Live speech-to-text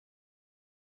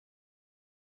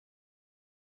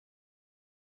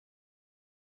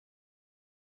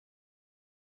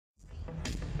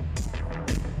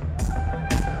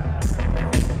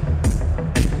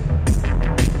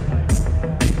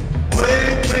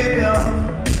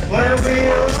When we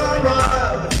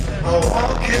arrive, I'll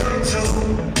walk into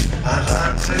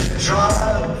Atlantic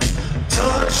Drive.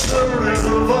 Touch the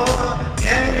river,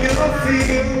 can you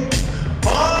feel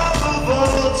all the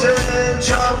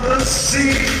voltage of the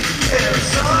sea?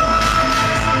 It's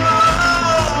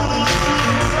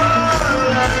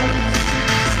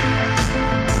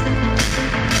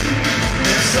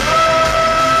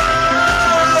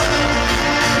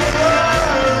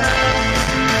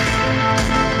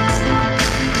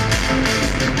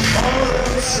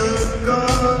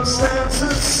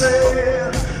circumstances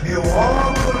say you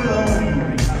walk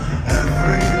alone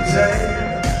every day.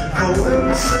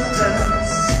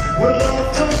 Coincidence will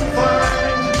often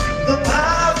find the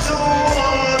path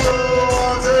toward the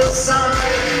water side.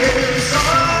 It's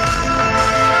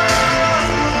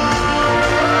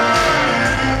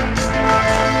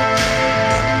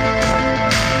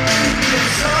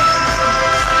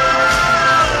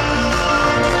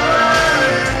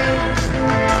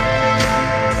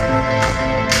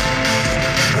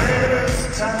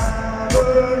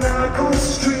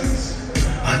streets,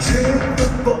 I take the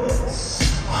bus,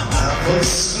 I'm half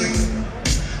asleep.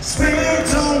 Speak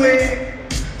to me,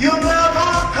 you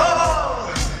never call.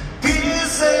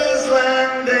 Pieces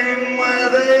landing where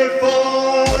they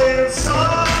fall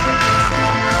inside.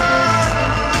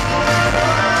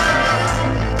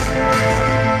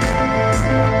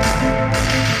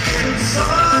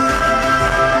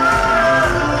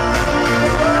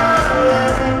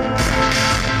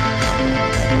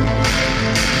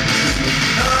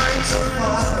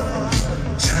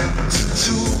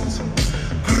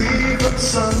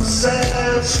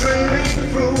 Sunset streaming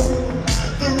through.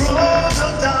 The roads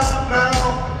are dark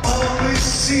now. All we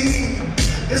see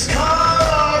is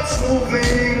cars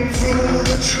moving through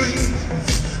the trees.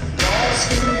 Lost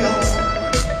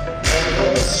beyond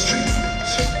the street.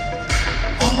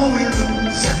 All we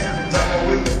lose and all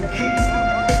we keep.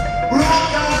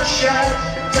 Road are shed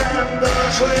and the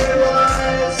trail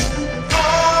lies.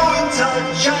 All we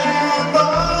touch and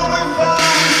all we find.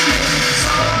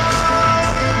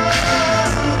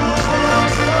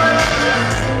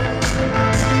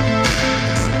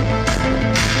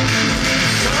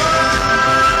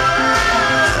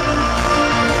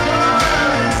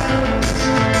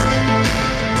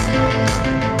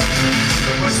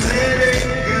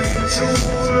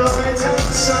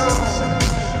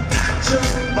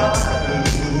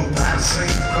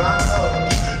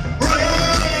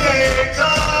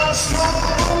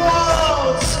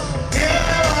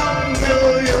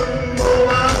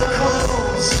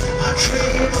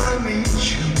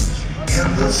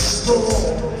 The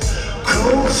store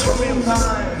closed from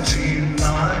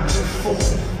 1994.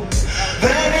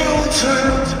 Then you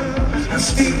turn and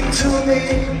speak to me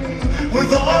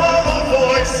with all the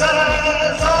voices of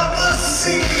the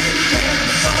sea.